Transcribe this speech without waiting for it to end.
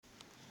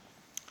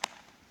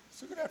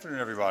So good afternoon,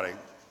 everybody.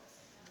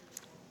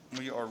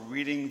 We are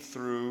reading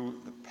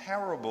through the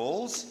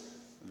parables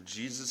of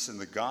Jesus in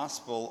the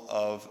Gospel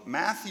of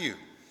Matthew.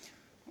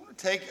 I want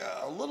to take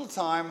a little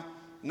time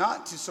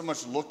not to so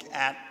much look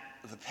at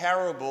the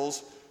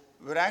parables,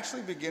 but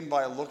actually begin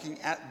by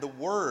looking at the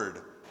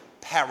word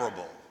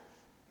parable.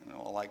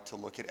 I like to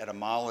look at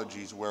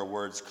etymologies where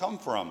words come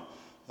from.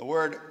 The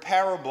word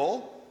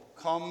parable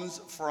comes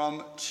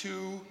from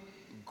two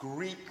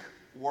Greek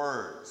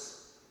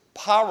words.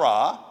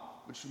 Para,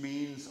 which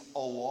means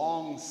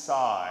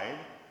alongside,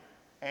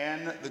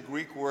 and the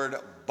Greek word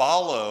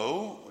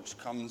balo, which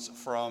comes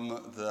from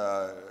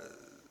the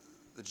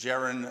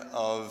gerund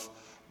of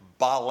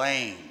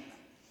balein.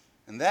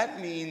 And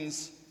that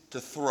means to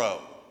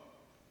throw.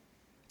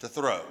 To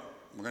throw.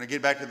 We're going to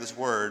get back to this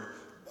word.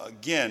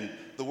 Again,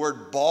 the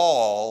word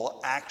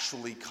ball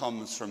actually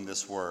comes from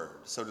this word.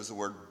 So does the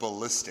word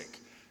ballistic.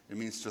 It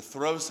means to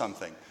throw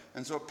something.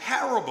 And so a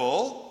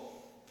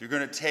parable, if you're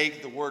going to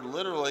take the word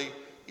literally,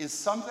 is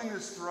something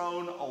that's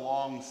thrown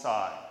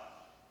alongside.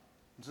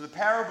 And so the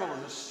parable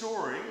is a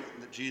story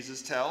that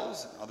Jesus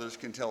tells, and others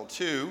can tell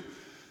too,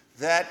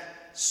 that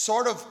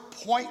sort of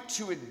point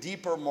to a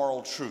deeper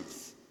moral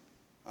truth,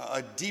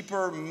 a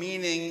deeper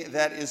meaning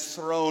that is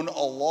thrown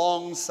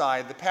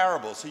alongside the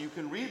parable. So you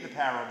can read the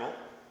parable,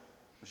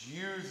 which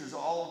uses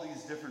all of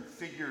these different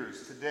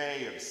figures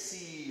today of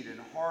seed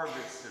and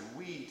harvest and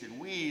wheat and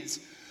weeds,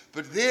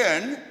 but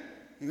then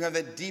you have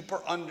that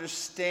deeper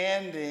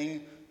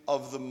understanding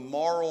of the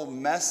moral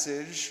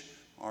message,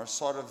 or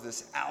sort of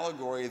this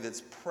allegory that's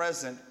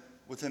present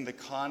within the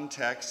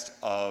context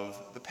of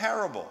the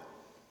parable.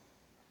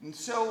 And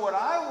so what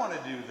I want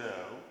to do,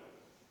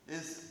 though,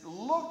 is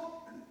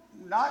look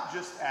not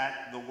just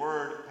at the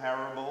word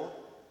parable,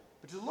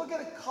 but to look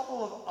at a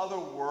couple of other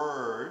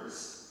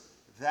words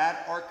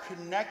that are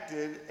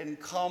connected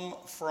and come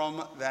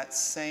from that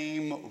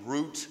same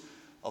root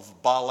of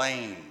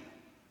balein,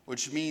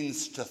 which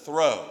means to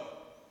throw.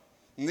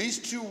 And these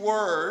two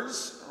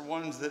words are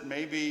ones that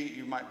maybe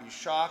you might be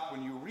shocked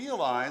when you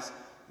realize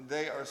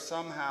they are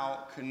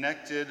somehow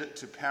connected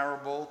to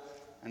parable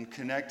and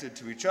connected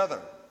to each other.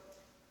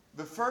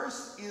 The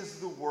first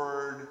is the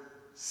word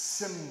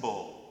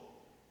symbol.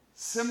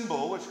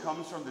 Symbol, which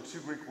comes from the two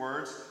Greek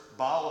words,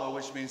 balo,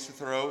 which means to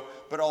throw,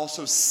 but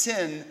also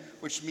sin,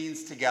 which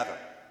means together.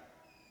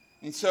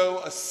 And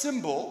so a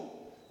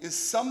symbol is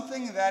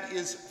something that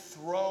is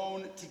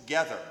thrown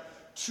together,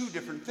 two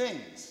different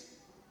things.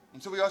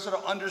 And so we also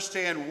have to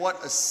understand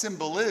what a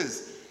symbol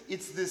is.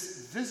 It's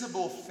this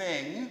visible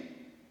thing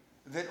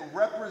that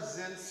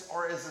represents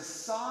or is a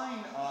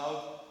sign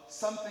of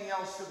something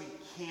else that we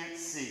can't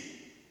see,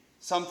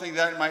 something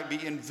that might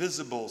be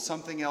invisible,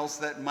 something else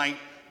that might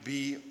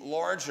be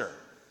larger.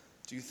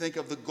 Do you think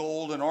of the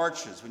golden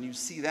arches? When you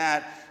see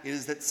that, it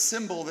is that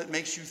symbol that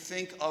makes you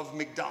think of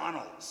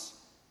McDonald's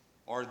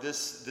or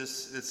this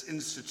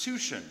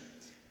institution.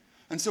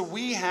 And so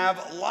we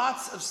have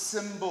lots of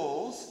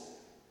symbols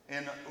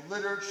in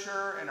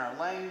literature, in our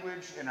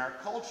language, in our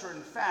culture.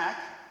 In fact,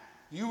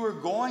 you are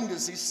going to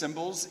see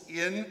symbols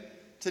in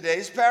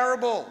today's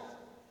parable.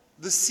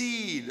 The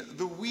seed,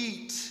 the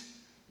wheat,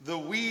 the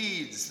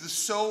weeds, the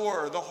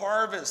sower, the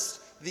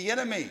harvest, the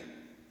enemy.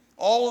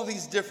 All of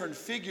these different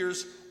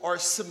figures are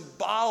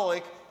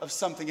symbolic of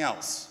something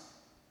else.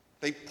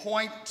 They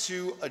point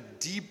to a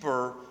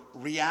deeper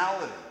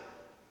reality.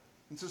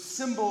 And so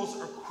symbols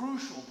are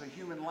crucial to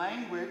human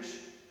language,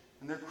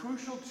 and they're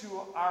crucial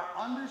to our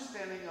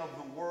understanding of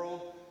the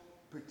world,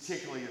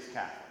 particularly as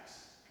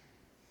Catholics.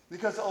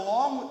 Because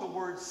along with the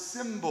word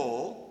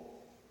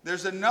symbol,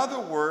 there's another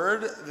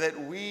word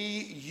that we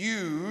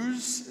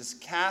use as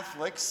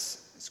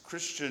Catholics, as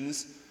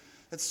Christians,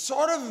 that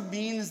sort of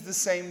means the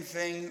same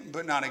thing,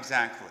 but not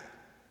exactly.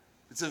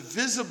 It's a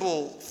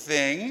visible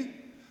thing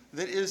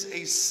that is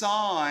a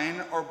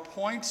sign or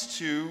points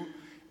to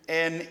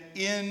an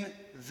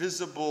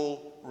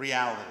invisible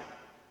reality.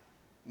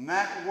 And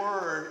that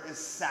word is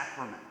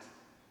sacrament.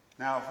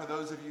 Now, for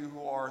those of you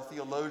who are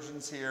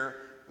theologians here,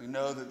 we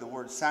know that the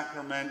word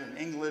sacrament in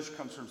English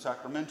comes from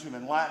sacramentum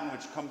in Latin,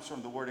 which comes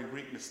from the word in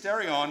Greek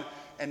mysterion,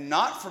 and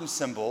not from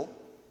symbol.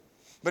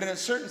 But in a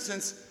certain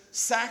sense,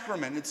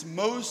 sacrament, its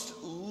most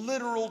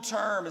literal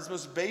term, its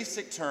most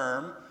basic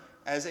term,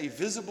 as a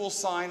visible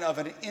sign of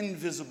an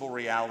invisible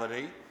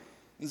reality,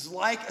 is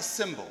like a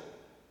symbol.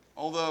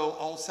 Although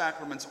all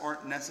sacraments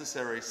aren't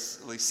necessarily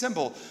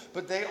symbol,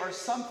 but they are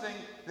something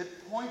that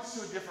points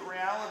to a different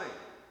reality.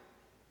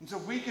 And so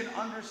we can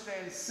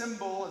understand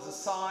symbol as a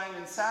sign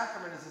and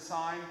sacrament as a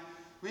sign.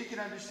 We can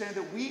understand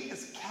that we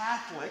as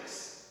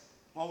Catholics,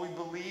 while we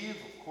believe,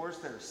 of course,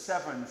 there are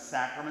 7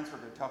 sacraments, we're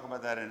going to talk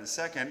about that in a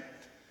second,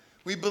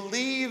 we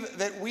believe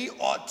that we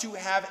ought to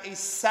have a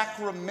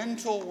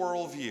sacramental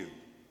worldview,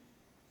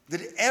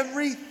 that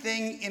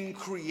everything in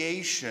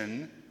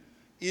creation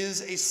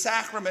is a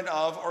sacrament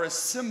of or a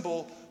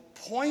symbol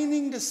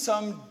pointing to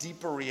some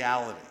deeper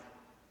reality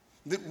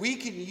that we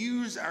can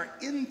use our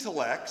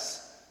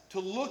intellects to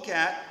look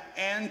at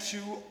and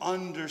to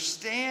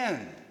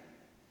understand.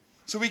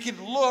 So we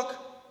can look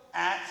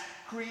at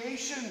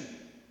creation.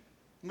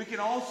 We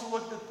can also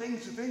look at the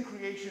things within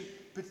creation,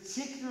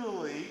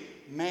 particularly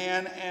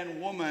man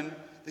and woman,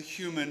 the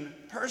human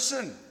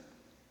person.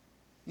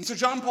 And so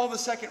John Paul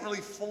II really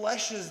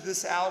fleshes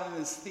this out in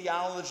his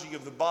theology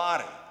of the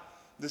body,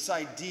 this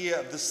idea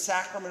of the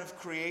sacrament of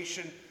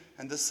creation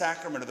and the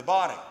sacrament of the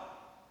body.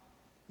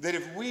 That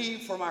if we,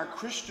 from our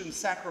Christian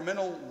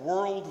sacramental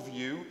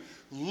worldview,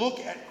 look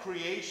at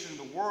creation,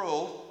 the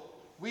world,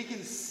 we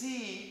can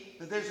see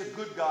that there's a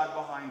good God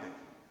behind it.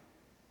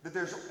 That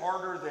there's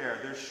order there,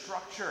 there's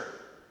structure.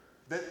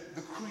 That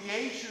the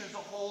creation as a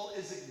whole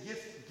is a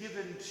gift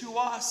given to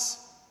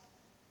us.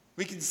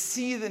 We can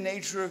see the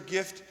nature of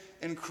gift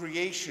in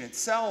creation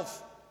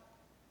itself.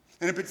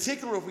 And in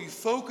particular, if we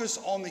focus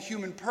on the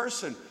human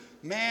person,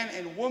 man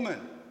and woman,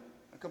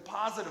 a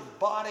composite of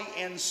body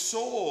and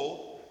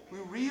soul, we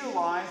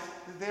realize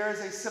that there is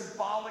a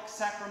symbolic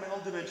sacramental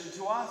dimension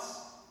to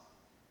us.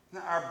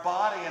 Now, our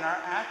body and our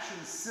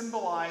actions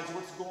symbolize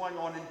what's going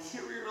on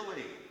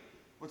interiorly,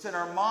 what's in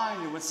our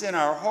mind and what's in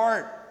our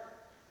heart.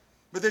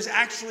 But there's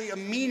actually a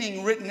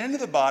meaning written into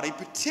the body,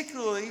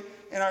 particularly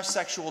in our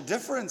sexual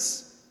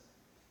difference.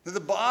 That the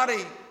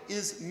body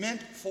is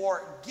meant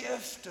for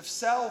gift of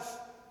self.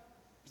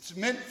 It's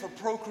meant for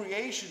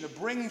procreation, to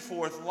bring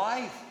forth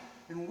life.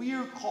 And we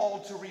are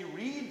called to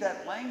reread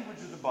that language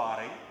of the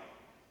body,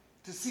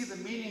 to see the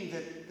meaning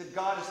that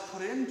God has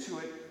put into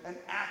it and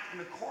act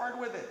in accord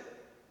with it.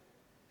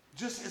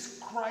 Just as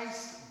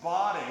Christ's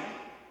body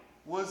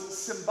was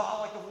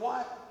symbolic of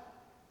what?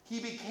 He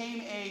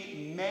became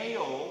a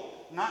male,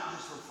 not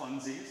just for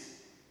funsies.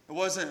 It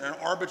wasn't an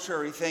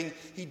arbitrary thing.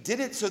 He did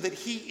it so that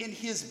he, in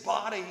his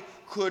body,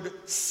 could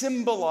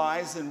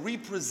symbolize and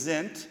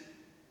represent,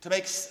 to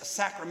make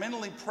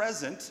sacramentally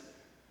present,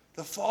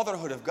 the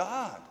fatherhood of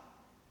God.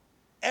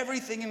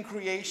 Everything in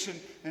creation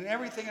and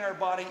everything in our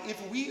body,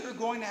 if we are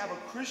going to have a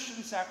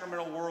Christian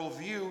sacramental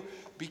worldview,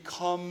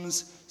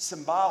 becomes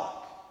symbolic.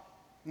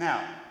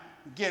 Now,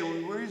 again,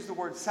 when we use the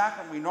word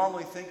sacrament, we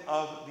normally think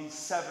of these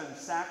 7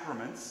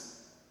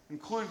 sacraments,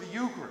 including the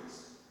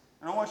Eucharist.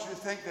 And I want you to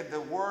think that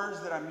the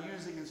words that I'm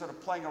using and sort of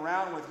playing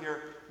around with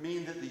here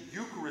mean that the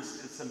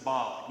Eucharist is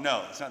symbolic.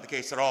 No, it's not the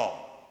case at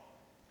all.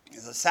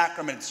 It's a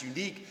sacrament. It's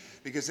unique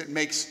because it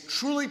makes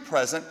truly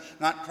present,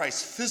 not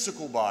Christ's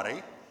physical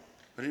body,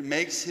 but it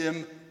makes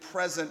him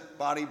present,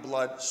 body,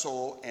 blood,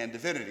 soul, and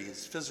divinity.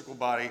 His physical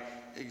body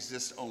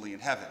exists only in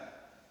heaven.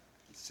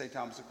 St.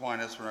 Thomas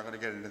Aquinas, we're not going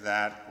to get into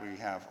that. We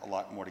have a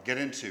lot more to get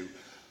into.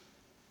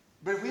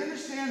 But if we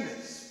understand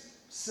this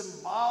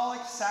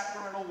symbolic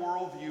sacramental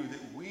worldview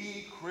that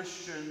we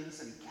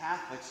Christians and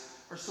Catholics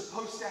are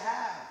supposed to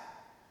have,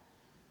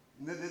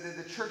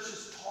 the church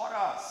has taught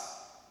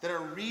us that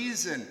our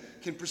reason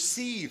can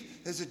perceive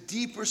there's a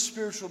deeper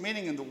spiritual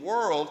meaning in the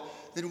world,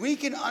 then we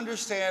can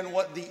understand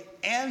what the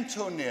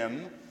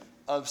antonym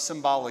of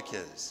symbolic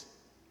is.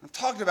 I've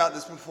talked about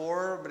this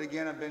before, but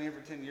again, I've been here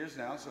for 10 years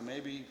now, so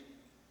maybe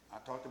I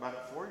talked about it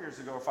 4 years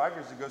ago or 5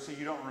 years ago, so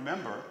you don't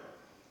remember.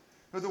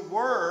 But the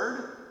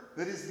word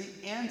that is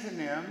the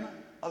antonym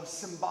of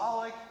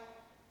symbolic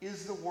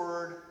is the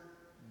word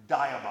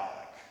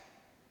diabolic.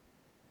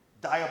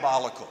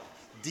 Diabolical.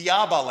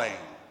 Diaballein.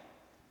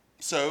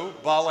 So,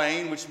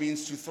 balein, which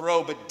means to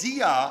throw, but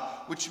dia,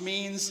 which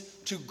means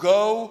to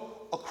go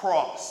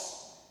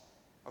across.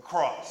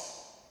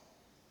 Across.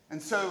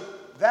 And so,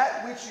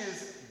 that which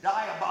is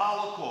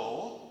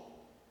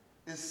diabolical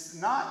is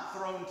not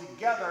thrown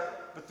together,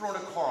 but thrown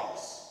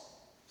across.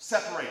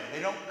 Separated.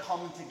 They don't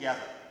come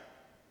together.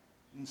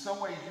 In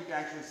some ways, you can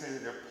actually say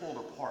that they're pulled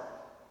apart.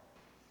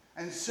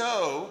 And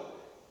so,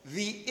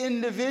 the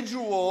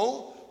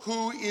individual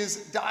who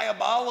is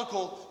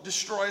diabolical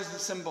destroys the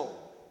symbol.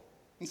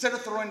 Instead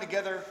of throwing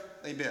together,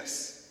 they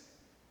miss.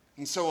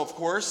 And so, of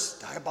course,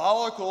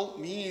 diabolical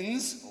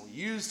means, or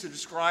used to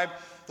describe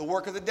the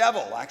work of the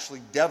devil.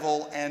 Actually,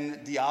 devil and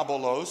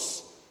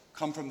diabolos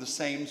come from the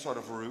same sort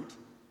of root.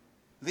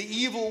 The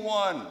evil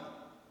one,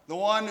 the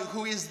one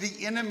who is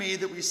the enemy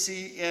that we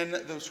see in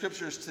the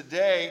scriptures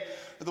today,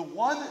 the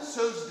one that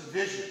sows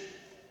division,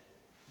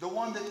 the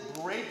one that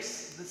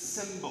breaks the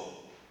symbol,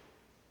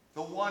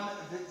 the one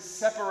that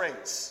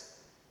separates.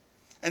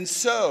 And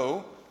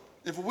so,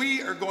 if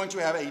we are going to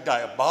have a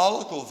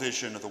diabolical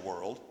vision of the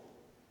world,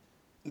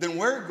 then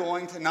we're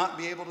going to not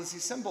be able to see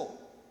symbol.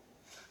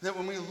 That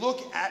when we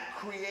look at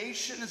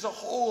creation as a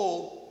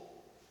whole,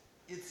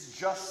 it's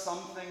just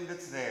something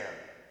that's there.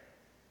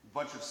 A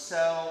bunch of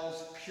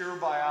cells, pure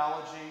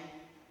biology.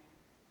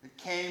 It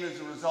came as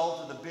a result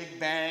of the Big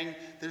Bang.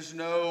 There's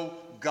no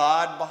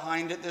God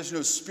behind it. There's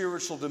no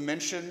spiritual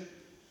dimension.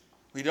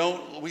 We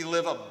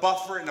live in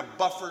a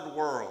buffered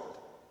world.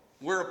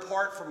 We're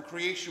apart from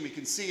creation. We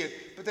can see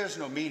it, but there's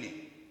no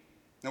meaning.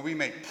 Now, we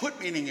may put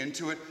meaning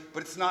into it,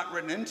 but it's not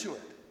written into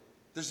it.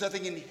 There's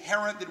nothing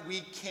inherent that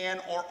we can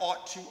or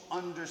ought to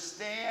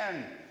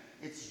understand.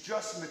 It's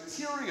just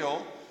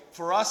material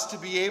for us to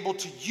be able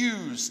to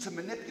use, to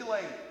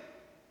manipulate.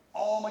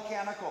 All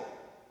mechanical.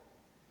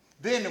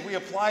 Then, if we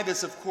apply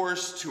this, of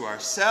course, to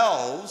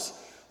ourselves,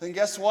 then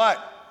guess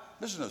what?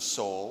 There's no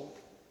soul.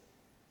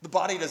 The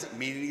body doesn't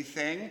mean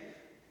anything.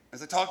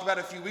 As I talked about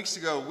a few weeks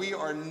ago, we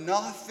are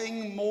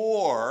nothing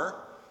more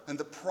than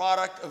the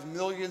product of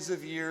millions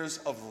of years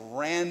of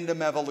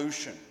random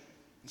evolution.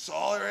 That's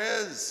all there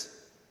is.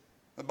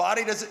 The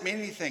body doesn't mean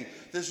anything.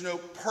 There's no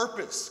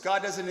purpose.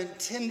 God doesn't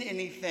intend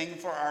anything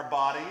for our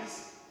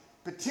bodies,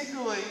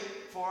 particularly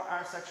for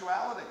our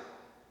sexuality.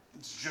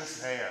 It's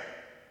just there.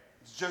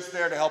 It's just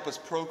there to help us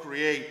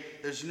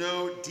procreate. There's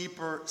no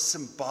deeper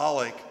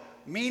symbolic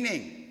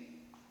meaning.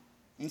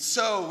 And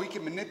so we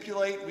can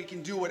manipulate, we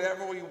can do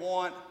whatever we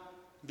want,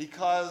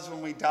 because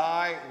when we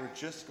die, we're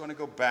just going to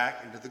go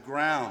back into the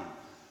ground.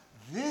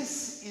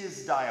 This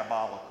is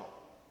diabolical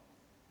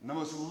in the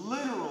most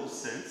literal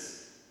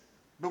sense,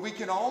 but we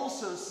can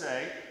also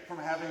say, from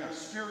having a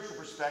spiritual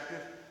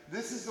perspective,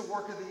 this is the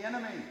work of the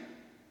enemy,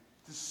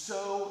 to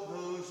sow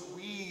those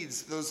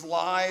weeds, those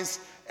lies,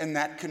 and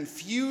that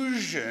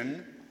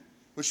confusion,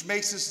 which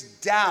makes us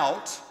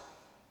doubt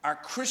our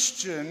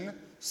Christian,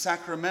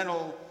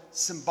 sacramental,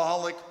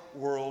 symbolic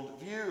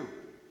worldview.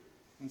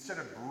 Instead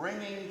of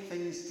bringing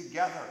things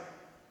together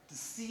to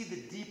see the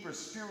deeper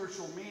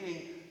spiritual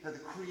meaning that the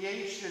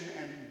creation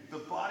and the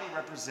body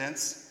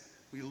represents,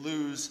 we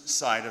lose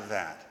sight of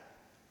that.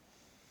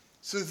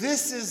 So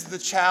this is the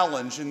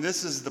challenge, and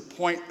this is the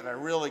point that I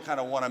really kind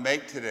of want to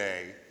make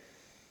today.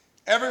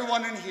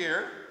 Everyone in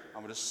here, I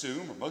would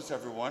assume, or most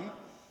everyone,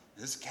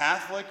 is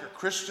Catholic or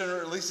Christian, or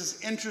at least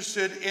is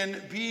interested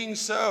in being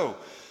so.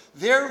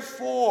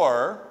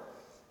 Therefore,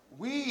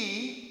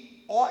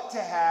 we ought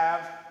to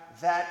have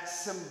that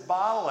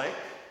symbolic,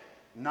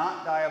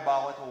 not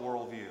diabolical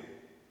worldview.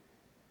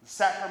 The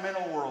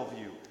sacramental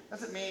worldview.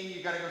 Doesn't mean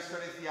you've got to go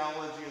study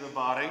theology of the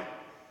body,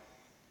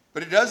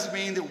 but it does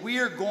mean that we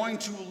are going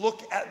to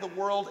look at the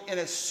world in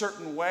a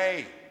certain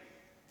way.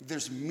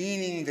 There's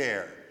meaning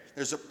there.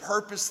 There's a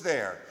purpose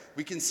there.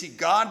 We can see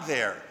God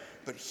there.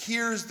 But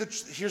here's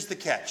the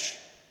catch.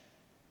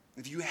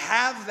 If you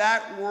have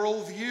that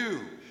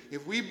worldview,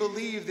 if we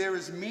believe there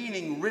is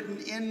meaning written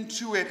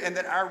into it and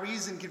that our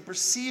reason can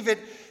perceive it,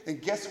 then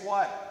guess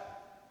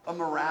what? A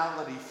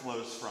morality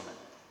flows from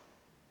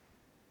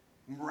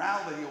it.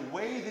 Morality, a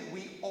way that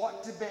we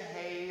ought to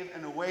behave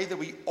and a way that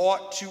we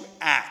ought to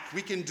act.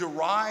 We can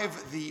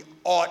derive the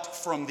ought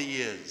from the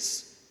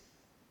is.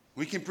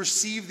 We can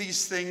perceive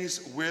these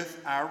things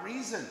with our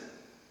reason.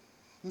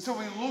 And so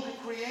we look at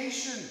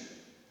creation.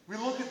 We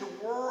look at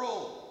the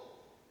world.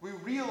 We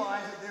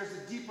realize that there's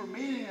a deeper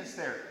meaningness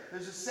there.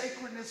 There's a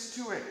sacredness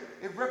to it.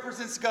 It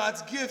represents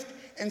God's gift.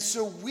 And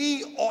so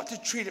we ought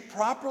to treat it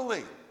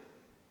properly.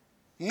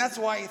 And that's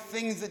why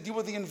things that deal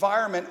with the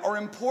environment are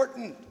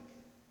important.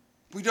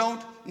 We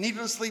don't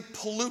needlessly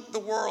pollute the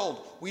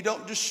world. We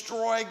don't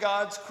destroy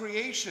God's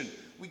creation.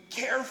 We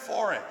care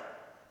for it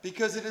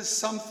because it is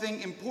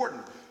something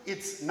important.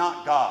 It's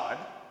not God.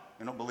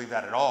 I don't believe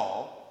that at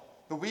all.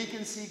 But we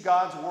can see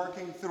God's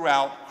working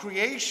throughout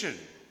creation.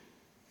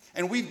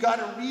 And we've got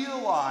to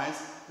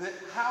realize that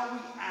how we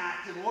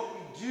act and what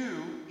we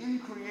do in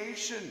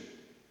creation,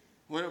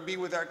 whether it be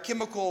with our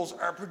chemicals,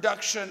 our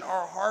production,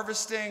 our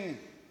harvesting,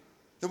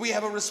 that we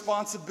have a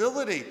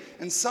responsibility.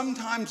 And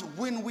sometimes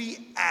when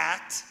we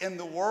act in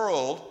the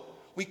world,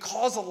 we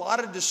cause a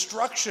lot of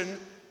destruction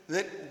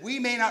that we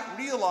may not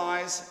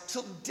realize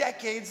till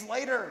decades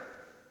later.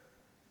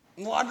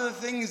 And a lot of the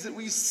things that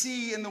we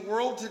see in the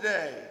world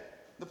today,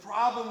 the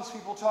problems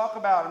people talk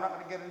about, I'm not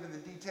going to get into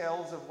the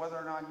details of whether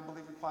or not you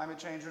believe in climate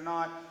change or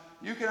not.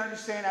 You can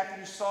understand after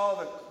you saw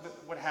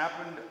what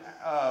happened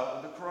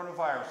with the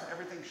coronavirus,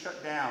 everything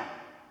shut down.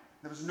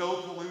 There was no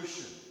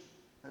pollution.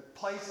 That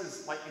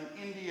places like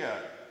in India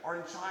or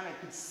in China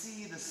could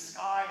see the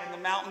sky and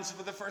the mountains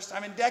for the first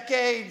time in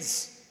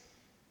decades.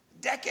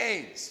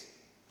 Decades.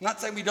 I'm not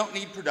saying we don't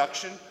need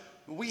production,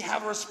 but we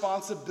have a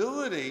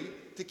responsibility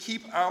to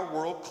keep our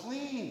world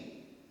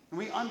clean. And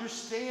we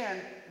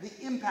understand the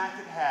impact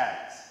it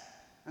has.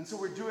 And so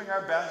we're doing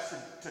our best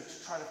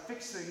to try to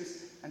fix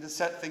things and to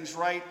set things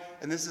right.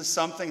 And this is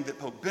something that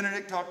Pope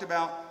Benedict talked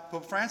about,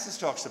 Pope Francis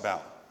talks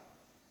about.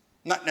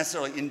 Not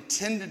necessarily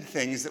intended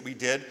things that we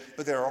did,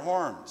 but there are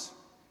harms.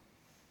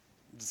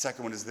 The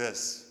second one is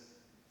this.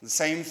 The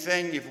same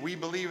thing, if we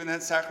believe in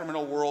that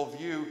sacramental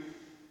worldview,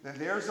 then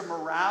there's a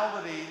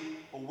morality,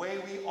 a way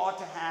we ought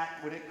to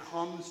act when it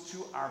comes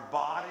to our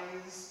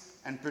bodies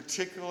and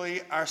particularly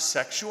our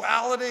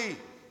sexuality.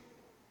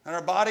 And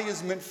our body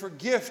is meant for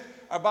gift.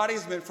 Our body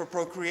is meant for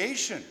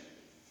procreation.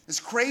 As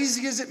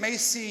crazy as it may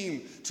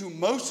seem to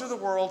most of the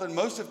world and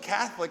most of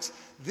Catholics,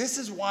 this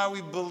is why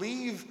we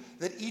believe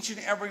that each and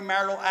every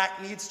marital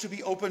act needs to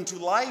be open to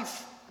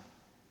life.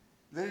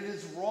 That it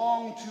is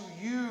wrong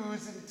to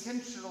use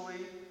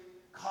intentionally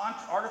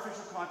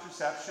artificial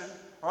contraception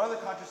or other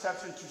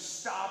contraception to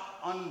stop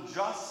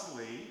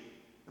unjustly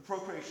the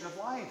procreation of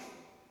life.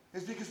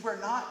 It's because we're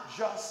not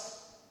just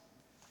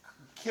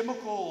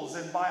chemicals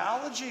and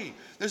biology.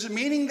 There's a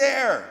meaning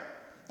there.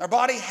 Our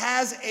body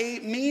has a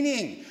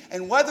meaning.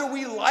 And whether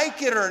we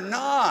like it or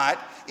not,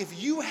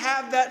 if you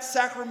have that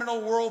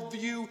sacramental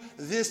worldview,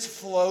 this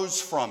flows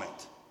from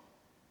it.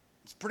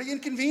 It's pretty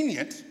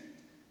inconvenient,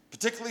 but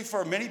particularly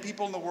for many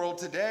people in the world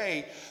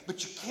today,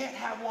 but you can't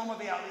have one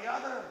without the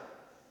other.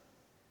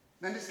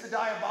 Then it's the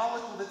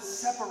diabolical that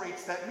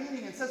separates that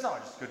meaning and says, oh,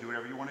 just go do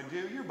whatever you want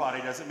to do. Your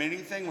body doesn't mean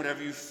anything.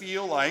 Whatever you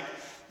feel like,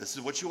 this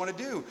is what you want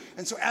to do.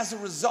 And so as a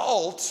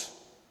result,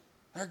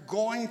 there are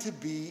going to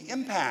be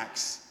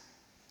impacts.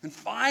 And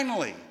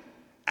finally,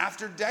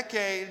 after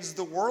decades,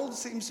 the world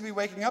seems to be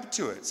waking up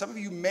to it. Some of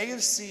you may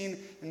have seen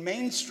in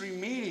mainstream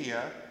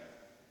media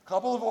a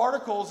couple of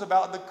articles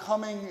about the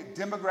coming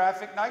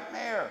demographic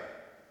nightmare.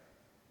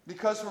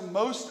 Because for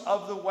most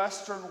of the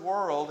Western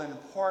world, and in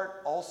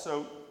part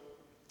also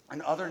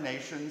in other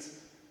nations,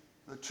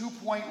 the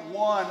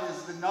 2.1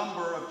 is the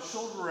number of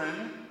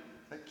children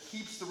that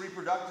keeps the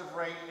reproductive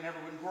rate in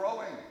everyone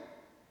growing.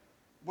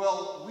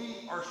 Well,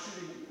 we are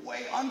shooting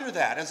way under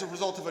that as a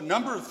result of a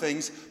number of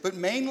things, but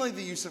mainly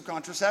the use of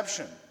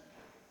contraception.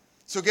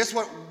 So guess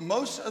what?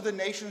 Most of the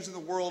nations in the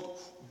world,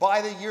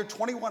 by the year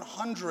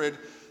 2100,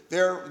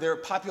 their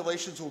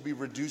populations will be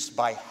reduced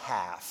by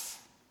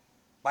half.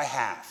 By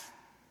half.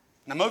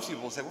 Now, most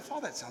people will say, well,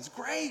 Father, that sounds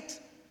great.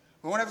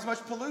 We won't have as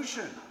much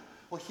pollution.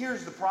 Well,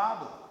 here's the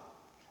problem.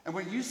 And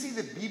when you see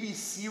the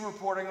BBC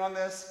reporting on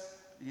this,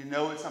 you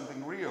know it's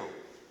something real.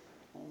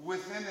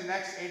 Within the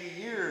next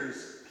 80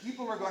 years,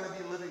 people are going to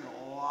be living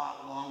a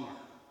lot longer.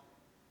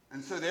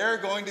 And so there are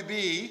going to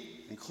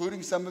be,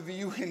 including some of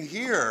you in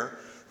here,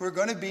 who are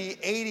going to be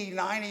 80,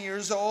 90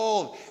 years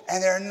old,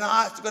 and there are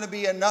not going to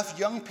be enough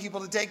young people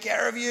to take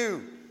care of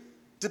you,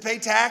 to pay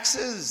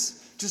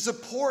taxes, to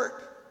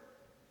support.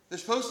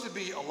 There's supposed to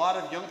be a lot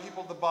of young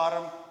people at the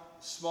bottom, a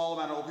small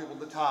amount of old people at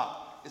the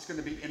top. It's going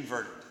to be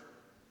inverted.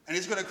 And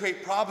it's going to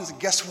create problems, and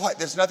guess what?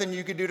 There's nothing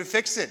you can do to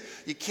fix it.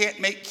 You can't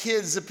make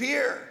kids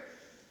appear.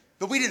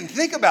 But we didn't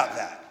think about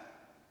that.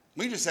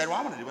 We just said, well,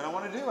 I'm going to do what I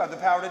want to do. I have the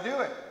power to do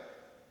it.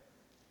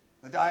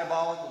 The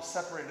diabolical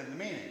separated the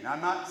meaning. Now,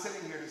 I'm not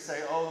sitting here to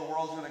say, oh, the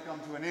world's going to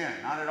come to an end.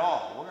 Not at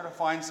all. We're going to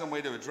find some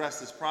way to address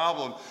this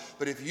problem.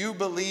 But if you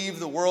believe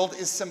the world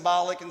is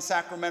symbolic and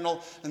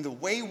sacramental, then the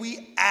way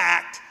we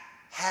act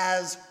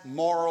has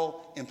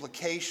moral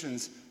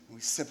implications, and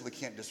we simply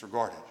can't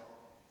disregard it.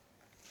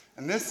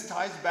 And this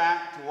ties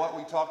back to what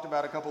we talked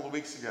about a couple of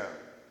weeks ago.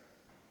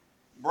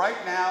 Right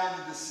now,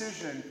 the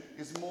decision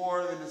is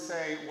more than to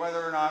say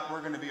whether or not we're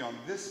going to be on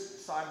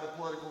this side of the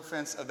political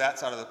fence or that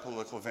side of the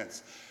political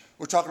fence.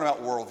 We're talking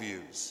about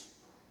worldviews.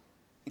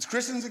 As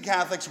Christians and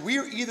Catholics, we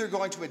are either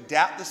going to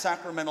adapt the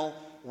sacramental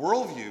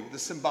worldview, the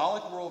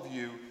symbolic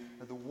worldview,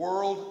 that the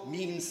world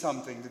means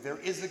something, that there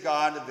is a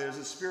God, that there's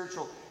a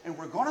spiritual, and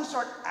we're going to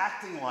start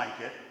acting like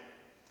it,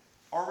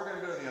 or we're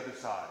going to go to the other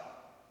side.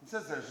 It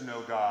says there's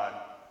no God,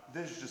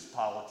 there's just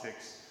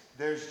politics,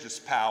 there's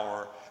just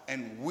power,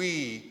 and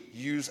we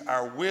use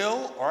our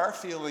will or our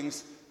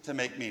feelings to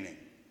make meaning.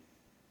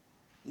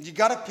 You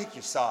got to pick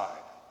your side,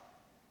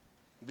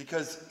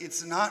 because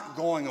it's not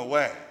going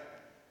away.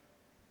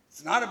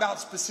 It's not about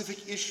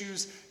specific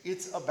issues,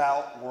 it's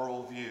about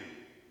worldview.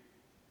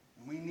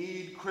 We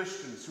need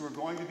Christians who are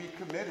going to be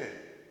committed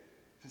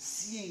to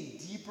seeing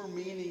deeper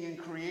meaning in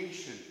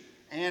creation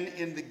and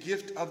in the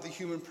gift of the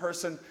human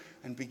person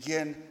and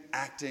begin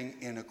acting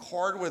in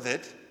accord with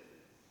it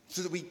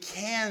so that we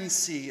can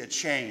see a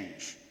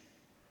change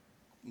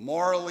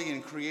morally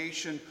in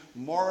creation,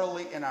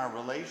 morally in our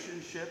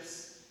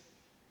relationships,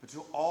 but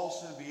to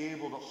also be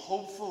able to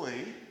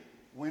hopefully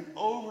win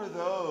over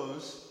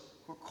those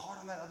who are caught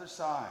on that other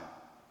side,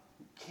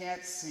 who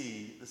can't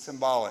see the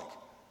symbolic,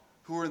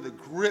 who are in the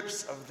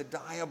grips of the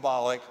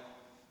diabolic,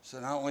 so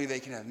not only they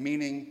can have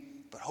meaning,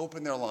 but hope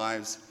in their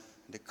lives,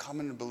 and to come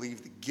in and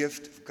believe the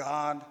gift of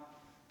God,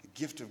 the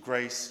gift of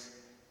grace,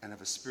 and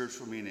of a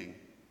spiritual meaning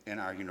in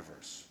our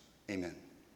universe. Amen.